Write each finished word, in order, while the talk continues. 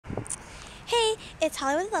Hey, it's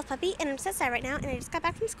Holly with Love Puppy, and I'm so sad right now, and I just got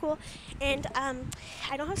back from school, and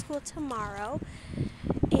I don't have school tomorrow,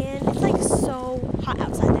 and it's like so hot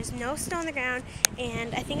outside. There's no snow on the ground,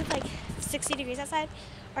 and I think it's like 60 degrees outside,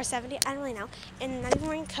 or 70, I don't really know, and I'm not even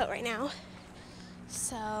wearing a coat right now,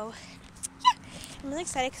 so I'm really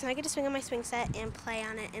excited because I get to swing on my swing set and play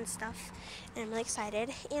on it and stuff, and I'm really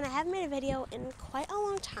excited. And I haven't made a video in quite a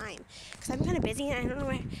long time because I've been kind of busy and I don't know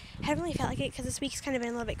why. I haven't really felt like it because this week's kind of been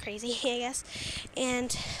a little bit crazy, I guess.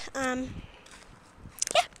 And yeah.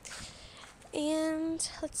 And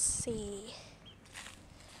let's see.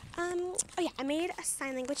 Oh yeah, I made a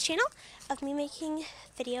sign language channel of me making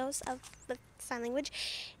videos of the sign language,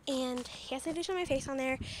 and yes, I do show my face on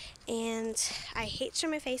there, and I hate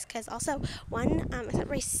showing my face because also, one, it's not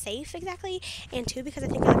very safe exactly, and two, because I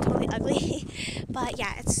think I look totally ugly. But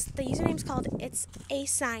yeah, the username's called It's a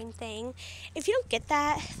Sign Thing. If you don't get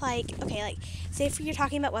that, like, okay, like, say if you're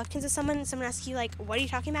talking about webkins with someone, and someone asks you, like, what are you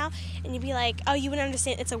talking about? And you'd be like, oh, you wouldn't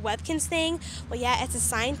understand, it's a webkins thing. Well, yeah, it's a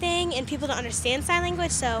sign thing, and people don't understand sign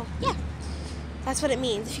language, so yeah, that's what it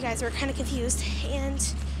means if you guys were kind of confused. And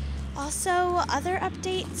also, other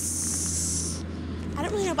updates, I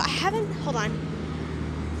don't really know, but I haven't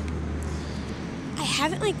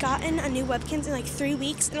like gotten a new webkins in like 3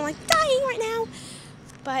 weeks, and I'm like dying right now.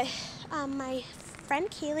 But my friend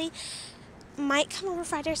Kaylee might come over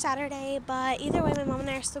Friday or Saturday, but either way, my mom and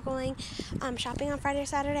I are still going shopping on Friday or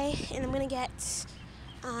Saturday, and I'm gonna get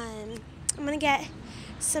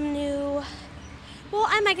some new. Well,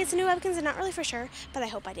 I might get some new webkins. I'm not really for sure, but I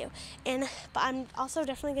hope I do. But I'm also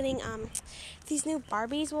definitely getting these new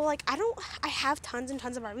Barbies. Well, like I have tons and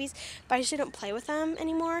tons of Barbies, but I usually don't play with them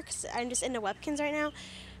anymore because I'm just into webkins right now.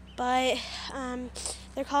 But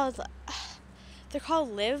they're called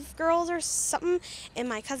Live Girls or something, and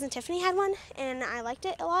my cousin Tiffany had one, and I liked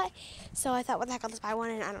it a lot. So I thought, what the heck, I'll just buy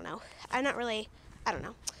one, and I don't know. I don't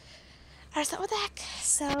know. I just thought, what the heck?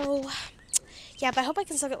 So yeah, but I hope I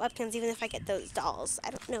can still get webkins even if I get those dolls. I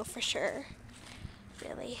don't know for sure,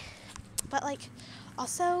 really. But, like,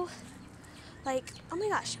 also, like, oh my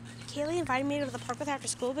gosh, Kaylee invited me to go to the park with her after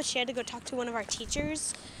school, but she had to go talk to one of our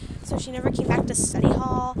teachers, so she never came back to study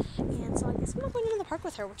hall, and so I guess I'm not going to the park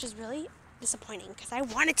with her, which is really disappointing, because I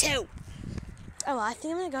wanted to. Oh, well, I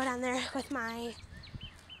think I'm going to go down there with my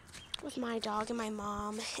dog and my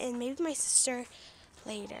mom, and maybe my sister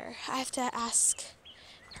later. I have to ask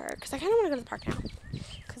her, because I kind of want to go to the park now,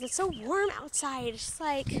 because it's so warm outside. It's just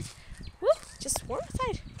like, woo, just warm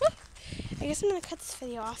outside. Woo. I guess I'm going to cut this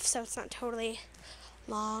video off so it's not totally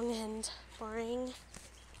long and boring.